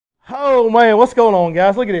Oh man, what's going on,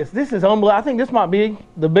 guys? Look at this. This is unbelievable. I think this might be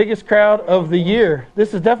the biggest crowd of the year.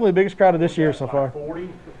 This is definitely the biggest crowd of this year so far. 40.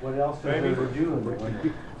 What else is there to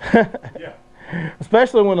do? Yeah.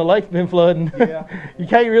 Especially when the lake's been flooding. Yeah. You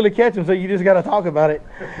can't really catch them, so you just got to talk about it.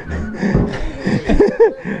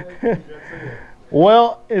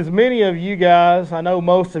 Well, as many of you guys, I know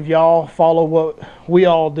most of y'all follow what we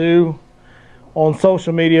all do on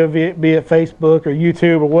social media, be it Facebook or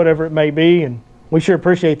YouTube or whatever it may be, and we sure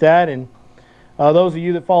appreciate that. And those of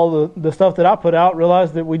you that follow the stuff that I put out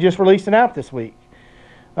realize that we just released an app this week.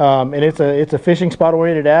 And it's a fishing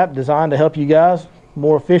spot-oriented app designed to help you guys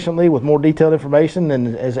more efficiently with more detailed information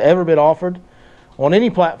than has ever been offered on any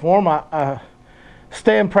platform. I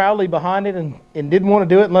stand proudly behind it and didn't want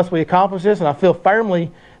to do it unless we accomplish this. And I feel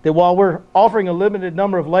firmly that while we're offering a limited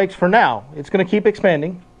number of lakes for now, it's going to keep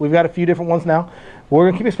expanding. We've got a few different ones now. We're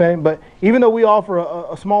going to keep expanding. But even though we offer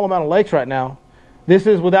a small amount of lakes right now, this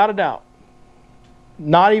is without a doubt,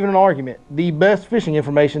 not even an argument, the best fishing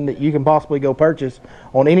information that you can possibly go purchase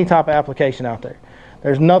on any type of application out there.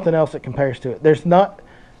 There's nothing else that compares to it. There's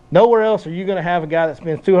nowhere else are you going to have a guy that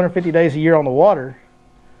spends 250 days a year on the water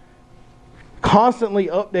constantly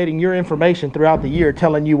updating your information throughout the year,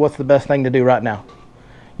 telling you what's the best thing to do right now.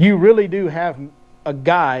 You really do have a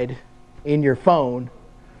guide in your phone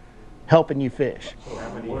helping you fish. So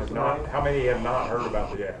how many have not heard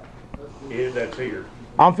about the app? That's here.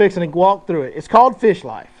 I'm fixing to walk through it. It's called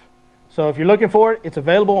Lyfe. So if you're looking for it, it's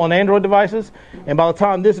available on Android devices. And by the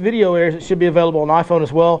time this video airs, it should be available on iPhone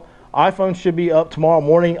as well. iPhone should be up tomorrow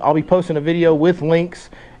morning. I'll be posting a video with links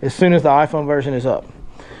as soon as the iPhone version is up.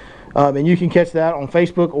 And you can catch that on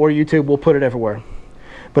Facebook or YouTube. We'll put it everywhere.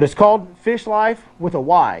 But it's called Lyfe with a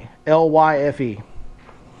Y, L-Y-F-E.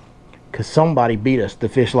 Because somebody beat us to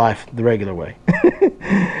Lyfe the regular way.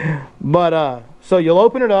 But so you'll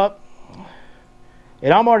open it up.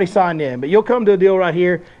 And I'm already signed in, but you'll come to a deal right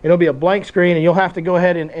here. It'll be a blank screen, and you'll have to go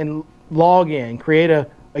ahead and log in, create a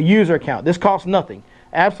user account. This costs nothing.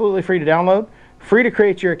 Absolutely free to download, free to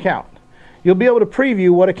create your account. You'll be able to preview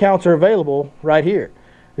what accounts are available right here.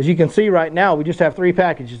 As you can see right now, we just have 3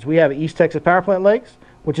 packages. We have East Texas Power Plant Lakes,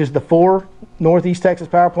 which is the 4 Northeast Texas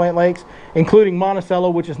Power Plant Lakes, including Monticello,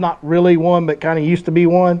 which is not really one, but kind of used to be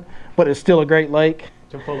one, but it's still a great lake.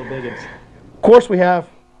 It's full of bigots. Of course, we have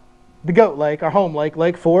the Goat Lake, our home lake,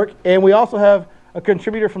 Lake Fork, and we also have a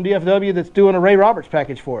contributor from DFW that's doing a Ray Roberts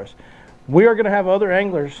package for us. We are going to have other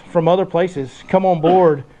anglers from other places come on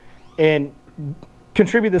board and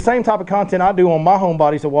contribute the same type of content I do on my home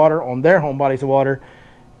bodies of water, on their home bodies of water,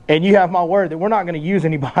 and you have my word that we're not going to use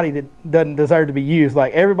anybody that doesn't deserve to be used.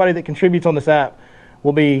 Like, everybody that contributes on this app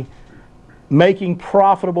will be making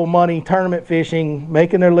profitable money, tournament fishing,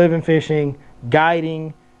 making their living fishing,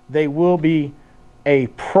 guiding. They will be a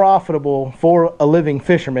profitable for a living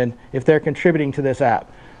fisherman if they're contributing to this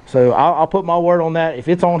app. So I'll put my word on that. If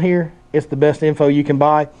it's on here, it's the best info you can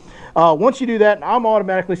buy. Once you do that, I'm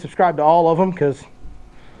automatically subscribed to all of them because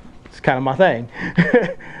it's kind of my thing.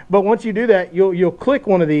 But once you do that, you'll click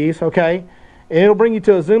one of these, okay, and it'll bring you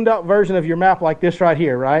to a zoomed out version of your map like this right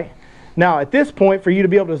here, right? Now at this point, for you to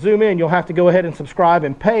be able to zoom in, you'll have to go ahead and subscribe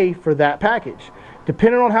and pay for that package.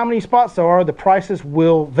 Depending on how many spots there are, the prices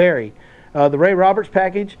will vary. The Ray Roberts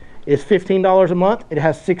package is $15 a month. It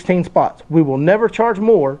has 16 spots. We will never charge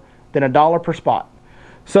more than $1 per spot.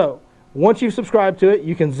 So once you've subscribed to it,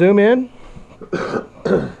 you can zoom in.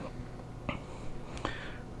 And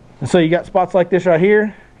so you got spots like this right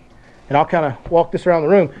here. And I'll kind of walk this around the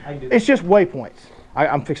room. It's just waypoints.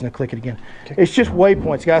 I'm fixing to click it again. It's just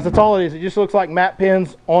waypoints, guys. That's all it is. It just looks like map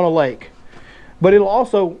pins on a lake. But it'll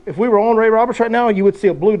also, if we were on Ray Roberts right now, you would see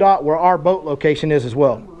a blue dot where our boat location is as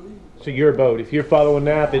well. So your boat, if you're following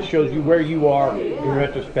that, it shows you where you are in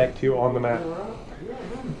retrospect to on the map.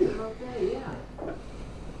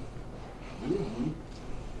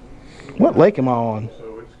 What lake am I on?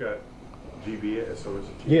 So it's got GPS, so it's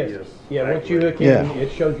a GPS. Yes. Yeah, once you hook in,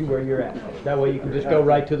 it shows you where you're at. That way you can just go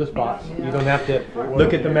right to the spots. You don't have to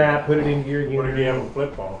look at the map, put it in gear. What if you have a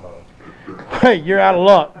flip phone though? Hey, you're out of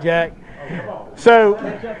luck, Jack. Oh, come on. So,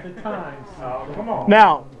 Catch up the times. Come on.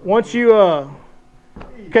 now, once you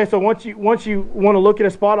want to look at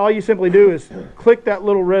a spot, all you simply do is click that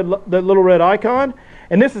little red icon.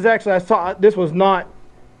 And this is actually, this was not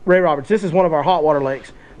Ray Roberts. This is one of our hot water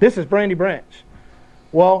lakes. This is Brandy Branch.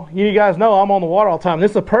 Well, you guys know I'm on the water all the time.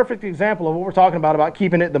 This is a perfect example of what we're talking about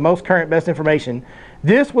keeping it the most current, best information.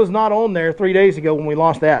 This was not on there 3 days ago when we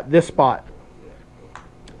launched the app, this spot.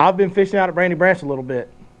 I've been fishing out at Brandy Branch a little bit.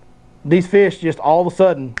 These fish just all of a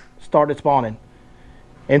sudden started spawning.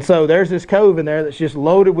 And so there's this cove in there that's just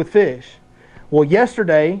loaded with fish. Well,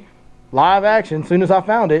 yesterday live action, as soon as I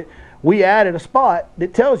found it, we added a spot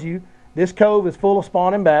that tells you this cove is full of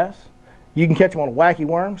spawning bass. You can catch them on a wacky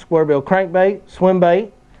worm, square bill crankbait, swim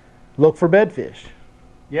bait. Look for bedfish.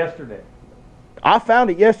 Yesterday. I found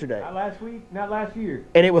it yesterday. Not last week, not last year.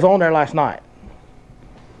 And it was on there last night.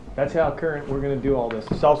 That's how current we're going to do all this.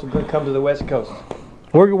 It's also going to come to the West Coast.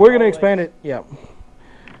 We're going to expand it. Yeah.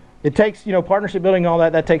 It takes, partnership building and all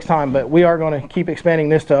that takes time, but we are going to keep expanding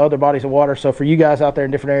this to other bodies of water. So for you guys out there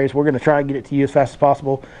in different areas, we're going to try and get it to you as fast as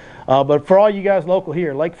possible. But for all you guys local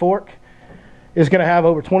here, Lake Fork is going to have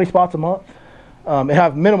over 20 spots a month. It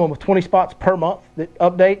have a minimum of 20 spots per month that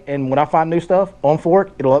update, and when I find new stuff on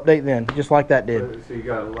Fork, it'll update then, just like that did. So you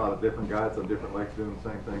got a lot of different guys on different lakes doing the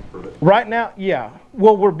same thing for this? Right now, yeah.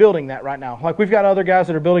 Well, we're building that right now. Like, we've got other guys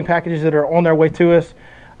that are building packages that are on their way to us.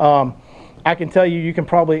 I can tell you, you can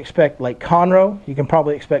probably expect Lake Conroe. You can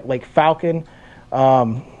probably expect Lake Falcon.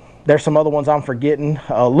 There's some other ones I'm forgetting.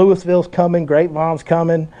 Louisville's coming. Grapevine's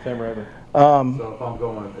coming. Sam Raven. So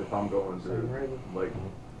if I'm going to Lake,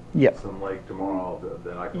 Yep. some lake tomorrow,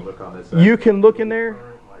 then I can look on this. You can look in there.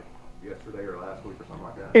 Like yesterday or last week or something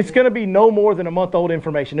like that. It's going to be no more than a month old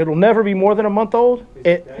information. It'll never be more than a month old. Is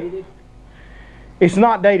it dated? It's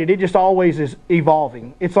not dated. It just always is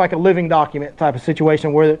evolving. It's like a living document type of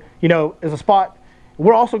situation where, as a spot,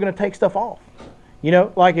 we're also going to take stuff off.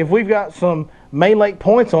 Like if we've got some main lake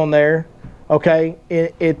points on there, okay,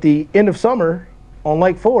 at the end of summer on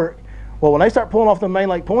Lake Fork, well, when they start pulling off the main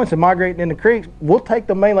lake points and migrating into creeks, we'll take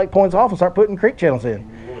the main lake points off and start putting creek channels in.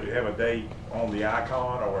 Will it have a date on the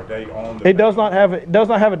icon or a date on the... It does not have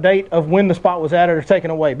a date of when the spot was added or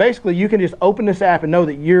taken away. Basically, you can just open this app and know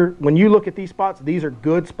that when you look at these spots, these are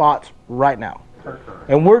good spots right now.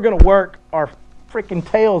 And we're going to work our freaking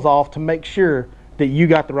tails off to make sure that you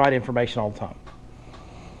got the right information all the time.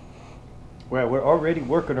 Well, we're already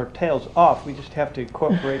working our tails off. We just have to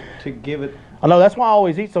incorporate to give it. I know, that's why I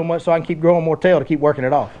always eat so much, so I can keep growing more tail to keep working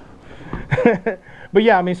it off. But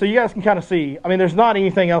yeah, so you guys can kind of see. There's not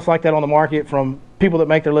anything else like that on the market from people that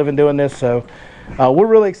make their living doing this. So we're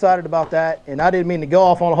really excited about that. And I didn't mean to go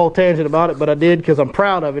off on a whole tangent about it, but I did because I'm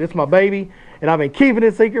proud of it. It's my baby, and I've been keeping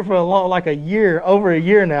it secret for over a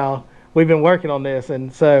year now. We've been working on this,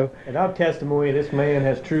 and our testimony, this man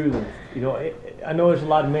has truly, I know there's a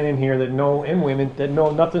lot of men in here that know, and women, that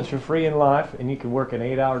know nothing's for free in life, and you can work an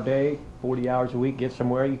 8-hour day, 40 hours a week, get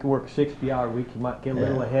somewhere. You can work a 60-hour week, you might get a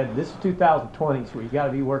little ahead. This is 2020, so you got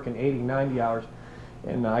to be working 80, 90 hours,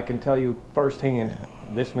 and I can tell you firsthand,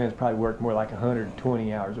 this man's probably worked more like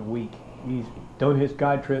 120 hours a week. He's done his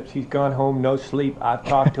guide trips. He's gone home, no sleep. I've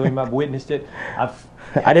talked to him. I've witnessed it.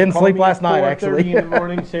 I didn't sleep last night, actually. 4:30 in the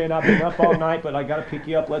morning saying, I've been up all night, but I got to pick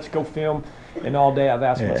you up. Let's go film. And all day I've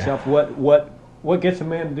asked myself, what gets a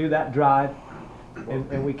man to do that drive?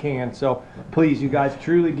 And we can. So please, you guys,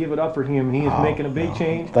 truly give it up for him. He is making a big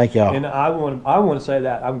change. Thank y'all. And I want to say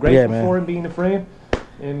that. I'm grateful for him being a friend.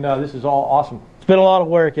 And this is all awesome. It's been a lot of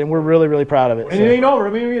work, and we're really, really proud of it. And it ain't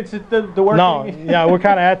over. It's the work. No, yeah, we're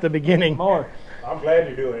kind of at the beginning. More. I'm glad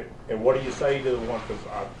you're doing it. And what do you say to the ones, because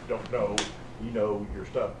I don't know, you know your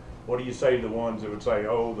stuff. What do you say to the ones that would say,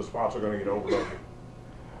 oh, the spots are going to get overloaded?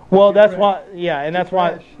 Well, that's why, and that's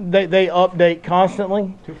why they update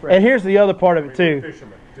constantly. And here's the other part of it, too.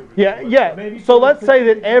 Yeah. So let's say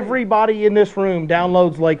that everybody in this room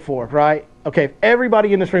downloads Lake Fork, right? Okay, if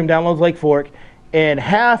everybody in this room downloads Lake Fork, and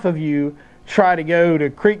half of you try to go to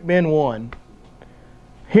Creek Bend 1.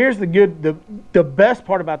 Here's the best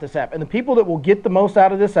part about this app, and the people that will get the most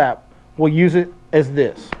out of this app will use it as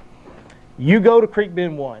this. You go to Creek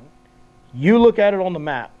Bend 1. You look at it on the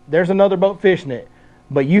map. There's another boat fishing it,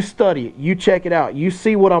 but you study it. You check it out. You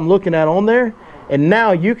see what I'm looking at on there, and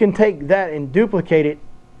now you can take that and duplicate it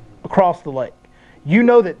across the lake. You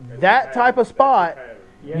know that type of spot,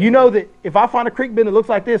 you know that if I find a creek bend that looks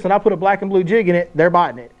like this and I put a black and blue jig in it, they're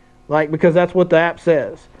biting it. Because that's what the app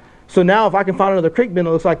says. So now if I can find another creek bend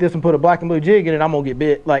that looks like this and put a black and blue jig in it, I'm going to get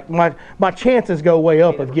bit. My chances go way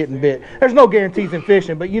up of getting bit. There's no guarantees in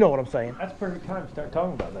fishing, but you know what I'm saying. That's a perfect time to start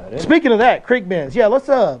talking about that, isn't it? Speaking of that, creek bends. Yeah, let's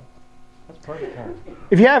That's perfect time.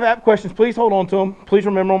 If you have app questions, please hold on to them. Please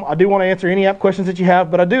remember them. I do want to answer any app questions that you have,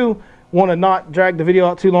 but I do want to not drag the video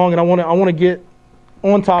out too long, and I want to get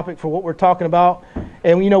on topic for what we're talking about.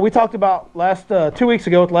 And we talked about 2 weeks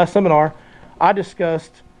ago at the last seminar, I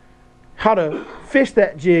discussed how to fish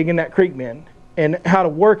that jig in that creek bend and how to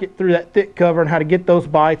work it through that thick cover and how to get those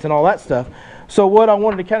bites and all that stuff. So what I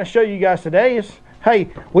wanted to kind of show you guys today is,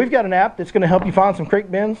 hey, we've got an app that's going to help you find some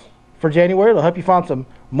creek bends for January. It'll help you find some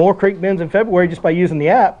more creek bends in February just by using the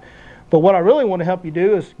app. But what I really want to help you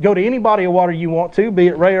do is go to any body of water you want to, be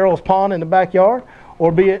it Ray Earl's pond in the backyard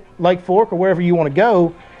or be it Lake Fork or wherever you want to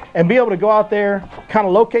go, and be able to go out there, kind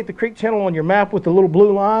of locate the creek channel on your map with the little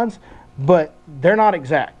blue lines, but they're not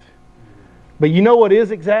exact. But you know what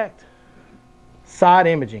is exact? Side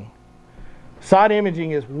imaging. Side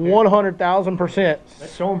imaging is 100,000%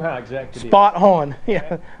 Let's show them how exact it is. spot on.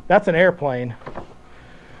 Yeah, that's an airplane.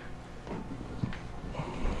 I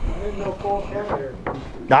didn't know Ford had there.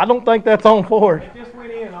 I don't think that's on Ford. It just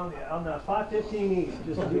went in on the 515 East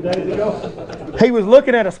just a few days ago. He was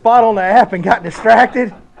looking at a spot on the app and got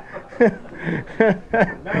distracted. No,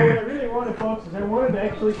 what I really wanted, folks, is I wanted to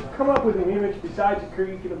actually come up with an image besides a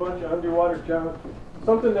creek and a bunch of underwater junk,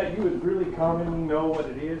 something that you would really commonly know what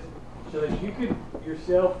it is, so that you could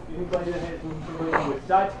yourself, anybody that has been familiar with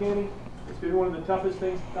side scanning, it's been one of the toughest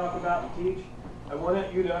things to talk about and teach. I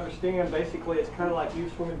wanted you to understand, basically, it's kind of like you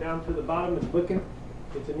swimming down to the bottom and looking.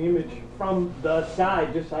 It's an image from the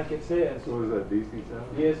side, just like it says. So is that DC sound?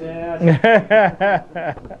 Yes,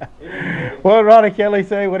 What did Ronnie Kelly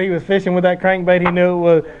say when he was fishing with that crankbait? He knew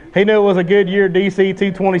it was a good year DC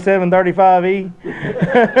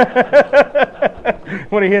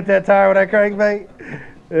 227-35E. When he hit that tire with that crankbait,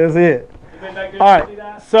 that's it. All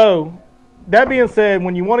right. So that being said,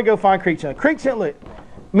 when you want to go find creek channel,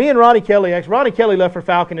 me and Ronnie Kelly left for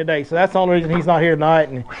Falcon today, so that's the only reason he's not here tonight,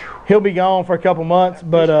 and he'll be gone for a couple months.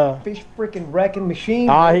 But fish freaking wrecking machine.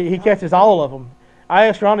 he catches all of them. I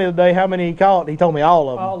asked Ronnie the other day how many he caught. He told me all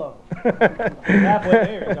of them. All of them. Halfway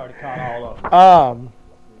there, he's already caught all of them.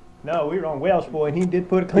 No, we were on Welsh Boy, and he did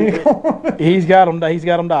put a cleaner on. He's got them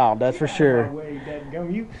dialed. That's for sure. We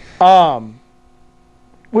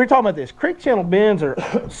were talking about this. Creek channel bends are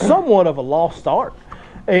somewhat of a lost art.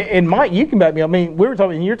 And Mike, you can back me up. I mean, you're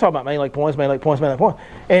talking about main lake points.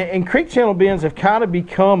 And creek channel bends have kind of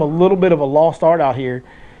become a little bit of a lost art out here.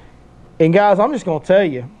 And guys, I'm just going to tell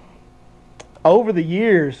you, over the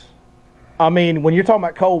years, I mean, when you're talking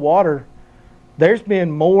about cold water, there's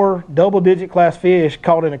been more double-digit class fish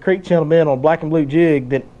caught in a creek channel bend on a black and blue jig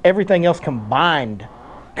than everything else combined.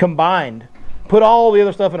 Put all the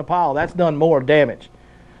other stuff in a pile. That's done more damage.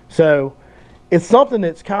 So it's something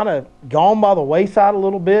that's kind of gone by the wayside a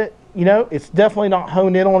little bit. You know, it's definitely not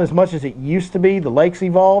honed in on as much as it used to be. The lake's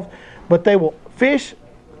evolved, but they will fish,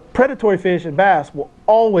 predatory fish and bass will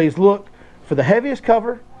always look for the heaviest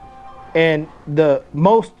cover and the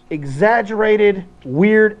most exaggerated,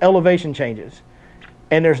 weird elevation changes.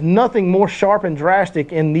 And there's nothing more sharp and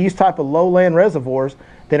drastic in these type of lowland reservoirs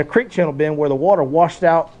than a creek channel bend where the water washed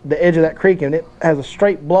out the edge of that creek and it has a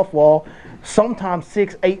straight bluff wall, sometimes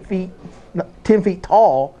 6, 8 feet, 10 feet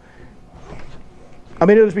tall. I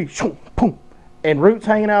mean, it'll just be shoom, boom, and roots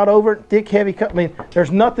hanging out over it, thick, heavy cut. I mean,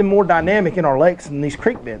 there's nothing more dynamic in our lakes than these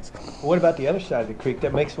creek bends. What about the other side of the creek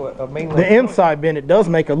that makes a main lake? The inside bend, it does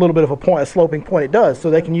make a little bit of a point, a sloping point. It does, so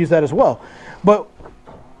they can use that as well. But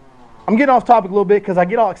I'm getting off topic a little bit because I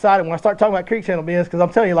get all excited when I start talking about creek channel bends, because I'm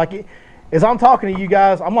telling you, like, as I'm talking to you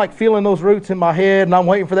guys, I'm like feeling those roots in my head, and I'm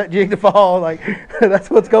waiting for that jig to fall. Like, that's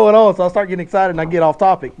what's going on. So I start getting excited and I get off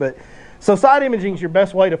topic. But so side imaging is your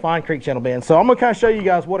best way to find creek channel bends. So I'm going to kind of show you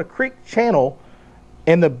guys what a creek channel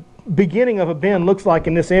and the beginning of a bend looks like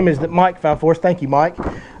in this image that Mike found for us. Thank you, Mike.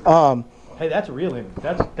 Hey, that's a real image.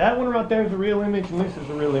 That one right there is a real image, and this is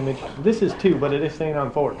a real image. This is too, but this ain't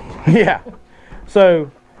on Fork. Yeah. So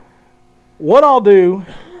what I'll do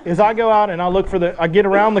is I go out and I get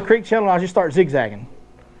around the creek channel and I just start zigzagging.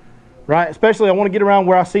 Right? Especially I want to get around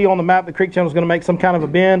where I see on the map the creek channel is going to make some kind of a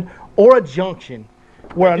bend or a junction.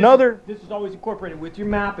 Where this is always incorporated with your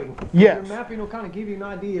mapping. Yes. Your mapping will kind of give you an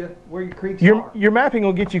idea where your creeks are. Your mapping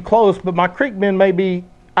will get you close, but my creek bend may be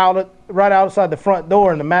right outside the front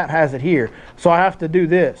door and the map has it here. So I have to do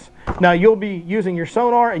this. Now you'll be using your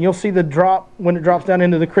sonar and you'll see the drop when it drops down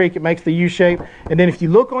into the creek. It makes the U shape. And then if you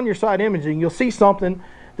look on your side imaging, you'll see something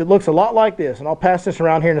that looks a lot like this. And I'll pass this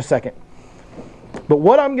around here in a second. But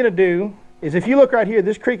what I'm going to do is if you look right here,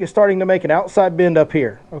 this creek is starting to make an outside bend up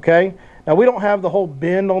here. Okay. Now we don't have the whole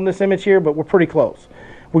bend on this image here, but we're pretty close.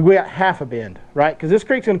 We got half a bend, right? Because this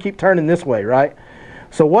creek's going to keep turning this way, right?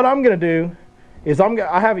 So what I'm going to do is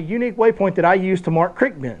I have a unique waypoint that I use to mark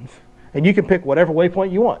creek bends. And you can pick whatever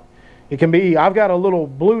waypoint you want. It can be, I've got a little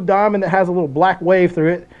blue diamond that has a little black wave through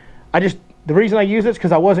it. The reason I use it is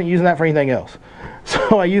because I wasn't using that for anything else.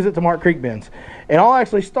 So I use it to mark creek bends. And I'll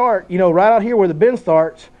actually start, right out here where the bend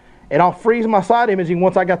starts, and I'll freeze my side imaging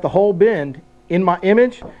once I got the whole bend in my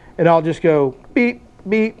image, and I'll just go beep,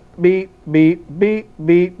 beep, beep, beep, beep,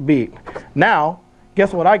 beep, beep. Now,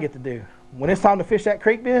 guess what I get to do? When it's time to fish that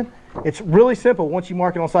creek bend, it's really simple once you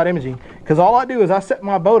mark it on side imaging, because all I do is I set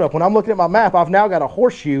my boat up. When I'm looking at my map, I've now got a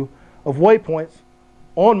horseshoe of waypoints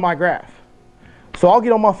on my graph. So I'll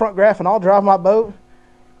get on my front graph and I'll drive my boat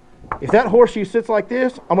If that horseshoe sits like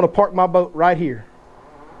this, I'm going to park my boat right here,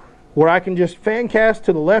 where I can just fan cast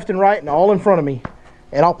to the left and right and all in front of me.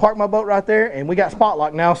 And I'll park my boat right there, and we got spot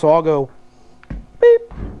lock now, so I'll go beep,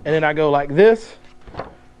 and then I go like this,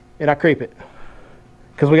 and I creep it.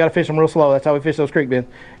 Because we got to fish them real slow. That's how we fish those creek bends.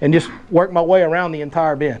 And just work my way around the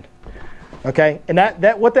entire bend. Okay? And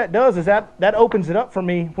that what that does is that opens it up for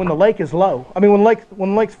me when the lake is low. I mean, when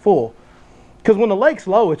the lake's full. Because when the lake's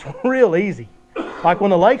low, it's real easy. Like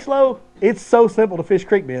when the lake's low, it's so simple to fish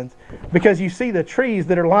creek bends. Because you see the trees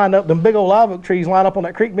that are lined up, them big old live oak trees lined up on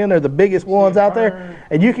that creek bend. They're the biggest ones out there.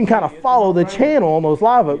 And you can kind of follow the channel on those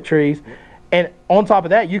live oak trees. And on top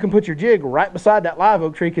of that, you can put your jig right beside that live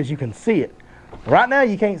oak tree because you can see it. Right now,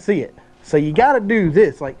 you can't see it. So you got to do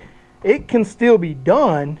this. Like, it can still be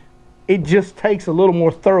done. It just takes a little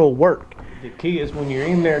more thorough work. The key is when you're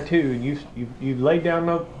in there too, and you lay down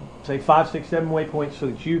those, say 5, 6, 7 waypoints so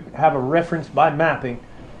that you have a reference by mapping,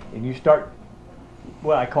 and you start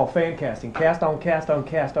what I call fan casting. Cast on, cast on,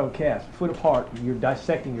 cast on, cast. Foot apart. You're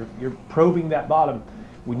dissecting. You're probing that bottom.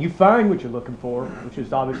 When you find what you're looking for, which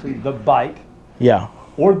is obviously the bite. Yeah.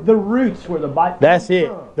 Or the roots where the bite That's comes it.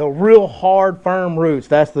 from. The real hard, firm roots.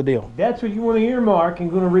 That's the deal. That's what you want to earmark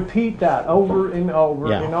and going to repeat that over and over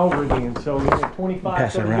Yeah. and over again. So in a 25,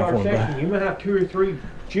 Pass it 30 around yard for me, section, bud. you might have 2 or 3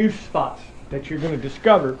 juice spots that you're going to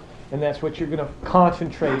discover, and that's what you're going to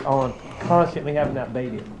concentrate on, constantly having that bait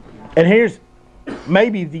in. And here's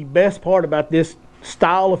maybe the best part about this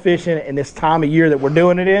style of fishing and this time of year that we're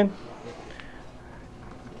doing it in.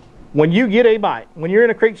 When you get a bite, when you're in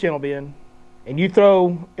a creek channel bend, and you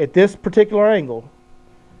throw at this particular angle,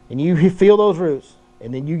 and you feel those roots,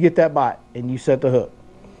 and then you get that bite, and you set the hook.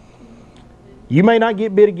 You may not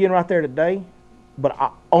get bit again right there today, but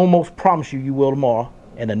I almost promise you will tomorrow,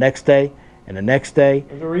 and the next day, and the next day,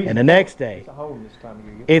 and the next day. It's a home this time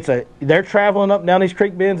of year. They're traveling up down these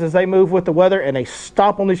creek bends as they move with the weather, and they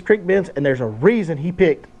stop on these creek bends, and there's a reason he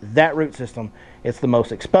picked that root system. It's the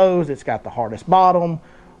most exposed, it's got the hardest bottom,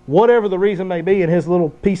 whatever the reason may be in his little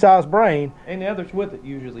pea-sized brain. And the others with it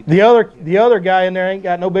usually. The other guy in there ain't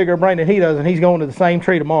got no bigger brain than he does, and he's going to the same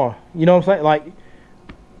tree tomorrow. You know what I'm saying? Like,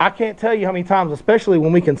 I can't tell you how many times, especially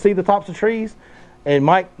when we can see the tops of trees, and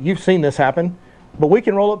Mike, you've seen this happen, but we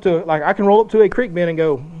can roll up to, like, I can roll up to a creek bend and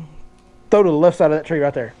go, throw to the left side of that tree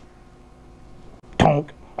right there.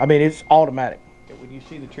 Tonk. I mean, it's automatic. When you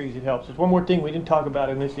see the trees, it helps. There's one more thing we didn't talk about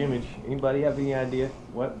in this image. Anybody have any idea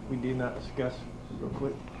what we did not discuss real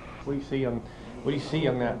quick? What do you see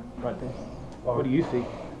on that right there? What do you see?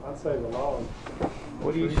 I'd say the log.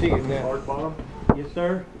 What do you see in that? Hard bottom. Yes,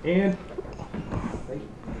 sir. And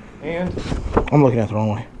I'm looking at it the wrong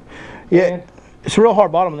way. Yeah, and it's a real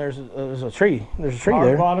hard bottom. There's a tree. There's a tree hard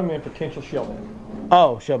there. bottom and potential shell.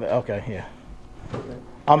 Oh, shove it. Okay, yeah.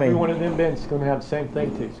 I Every mean, one of them bends is going to have the same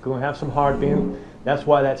thing too. It's going to have some hard bend. That's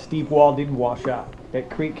why that steep wall didn't wash out.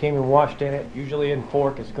 That creek came and washed in it. Usually in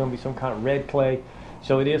Fork, it's going to be some kind of red clay.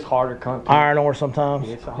 So it is harder content. iron ore sometimes.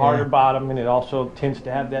 It's a harder bottom, and it also tends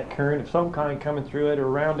to have that current of some kind coming through it or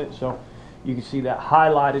around it. So you can see that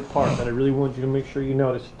highlighted part that I really want you to make sure you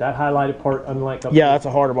notice. That highlighted part, unlike up Yeah, here, that's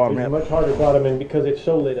a harder bottom. it's a Yeah. much harder bottom, and because it's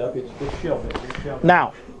so lit up, it's the shell bit.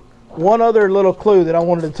 Now, one other little clue that I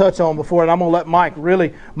wanted to touch on before, and I'm gonna let Mike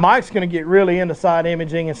really. Mike's gonna get really into side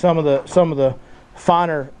imaging and some of the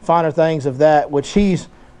finer things of that, which he's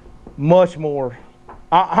much more.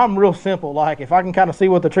 I'm real simple. Like, if I can kind of see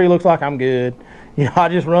what the tree looks like, I'm good. You know, I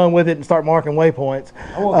just run with it and start marking waypoints.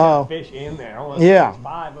 I want that fish in there. I want yeah.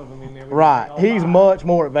 5 of them in there. Right. He's much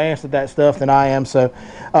more advanced at that stuff than I am. So,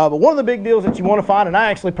 but one of the big deals that you want to find, and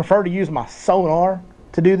I actually prefer to use my sonar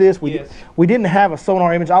to do this. We didn't have a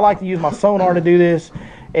sonar image. I like to use my sonar to do this,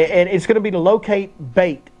 and it's going to be to locate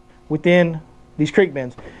bait within these creek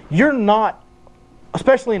bends. You're not,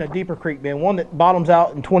 especially in a deeper creek bend, one that bottoms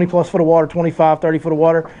out in 20 plus foot of water, 25, 30 foot of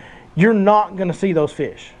water, you're not going to see those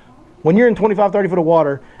fish. When you're in 25, 30 foot of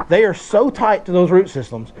water, they are so tight to those root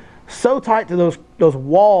systems, so tight to those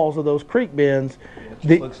walls of those creek bends,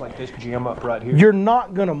 It looks like this jam up right here. you're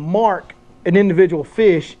not going to mark an individual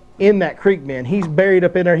fish in that creek bend. He's buried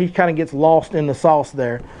up in there. He kind of gets lost in the sauce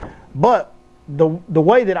there. But the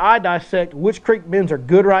way that I dissect which creek bends are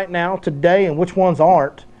good right now today and which ones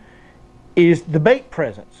aren't is the bait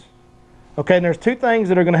presence. Okay, and there's 2 things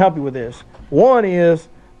that are going to help you with this. One is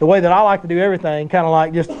the way that I like to do everything, kind of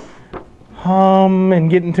like just hum and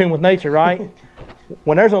get in tune with nature, right?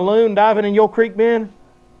 When there's a loon diving in your creek bend,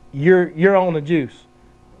 you're on the juice.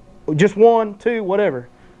 Just 1, 2, whatever.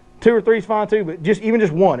 2 or 3 is fine too, but even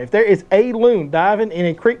just 1. If there is a loon diving in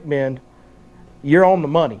a creek bend, you're on the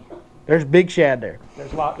money. There's big shad there.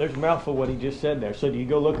 There's a mouthful what he just said there. So do you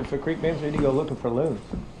go looking for creek bends or do you go looking for loons?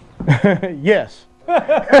 Yes.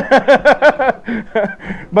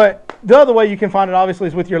 But the other way you can find it obviously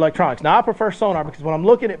is with your electronics. Now I prefer sonar because when I'm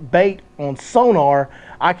looking at bait on sonar,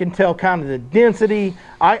 I can tell kind of the density.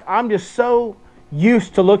 I'm just so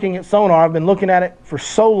used to looking at sonar. I've been looking at it for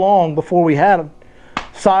so long before we had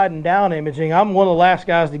side and down imaging. I'm one of the last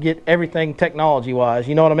guys to get everything technology wise.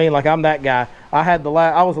 You know what I mean? Like I'm that guy. I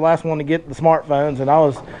was the last one to get the smartphones, and I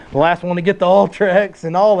was the last one to get the Ultra X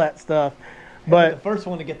and all that stuff. But the first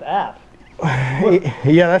one to get the app.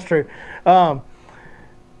 yeah, that's true.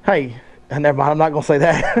 Hey, never mind. I'm not going to say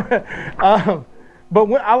that.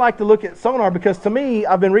 But I like to look at sonar because to me,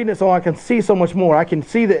 I've been reading it so I can see so much more. I can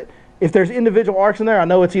see that if there's individual arcs in there, I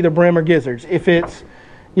know it's either brim or gizzards. If it's,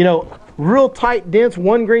 you know, real tight, dense,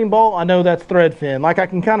 one green ball, I know that's threadfin. Like I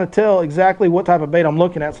can kind of tell exactly what type of bait I'm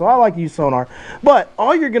looking at. So I like to use sonar. But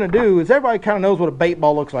all you're going to do is everybody kind of knows what a bait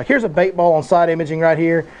ball looks like. Here's a bait ball on side imaging right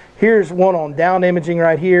here. Here's one on down imaging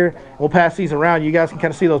right here. We'll pass these around. You guys can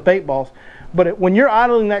kind of see those bait balls. But when you're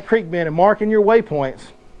idling that creek bend and marking your waypoints,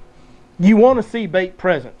 you want to see bait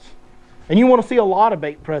presence. And you want to see a lot of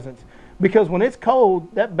bait presence. Because when it's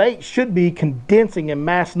cold, that bait should be condensing in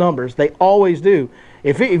mass numbers. They always do.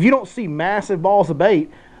 If you don't see massive balls of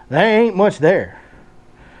bait, there ain't much there.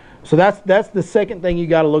 So that's the second thing you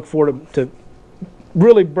got to look for to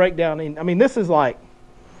really break down. I mean, this is like,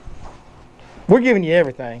 we're giving you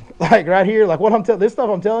everything. Like right here, like this stuff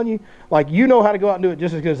I'm telling you, like you know how to go out and do it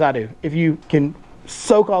just as good as I do. If you can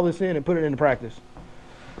soak all this in and put it into practice.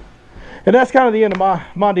 And that's kind of the end of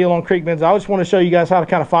my deal on creek bends. I just want to show you guys how to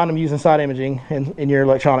kind of find them using side imaging in your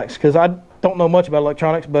electronics. Because I don't know much about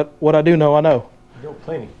electronics, but what I do know, I know. You know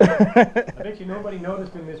plenty. I bet you nobody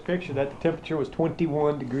noticed in this picture that the temperature was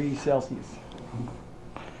 21 degrees Celsius.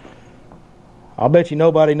 I'll bet you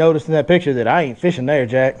nobody noticed in that picture that I ain't fishing there,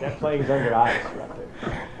 Jack. That plane's under ice right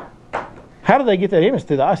there. How do they get that image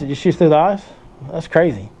through the ice? It just shoots through the ice? That's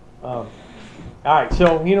crazy. All right,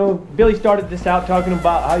 so, you know, Billy started this out talking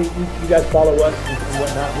about how you guys follow us and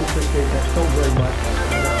whatnot. We appreciate that so very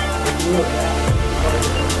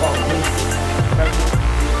much.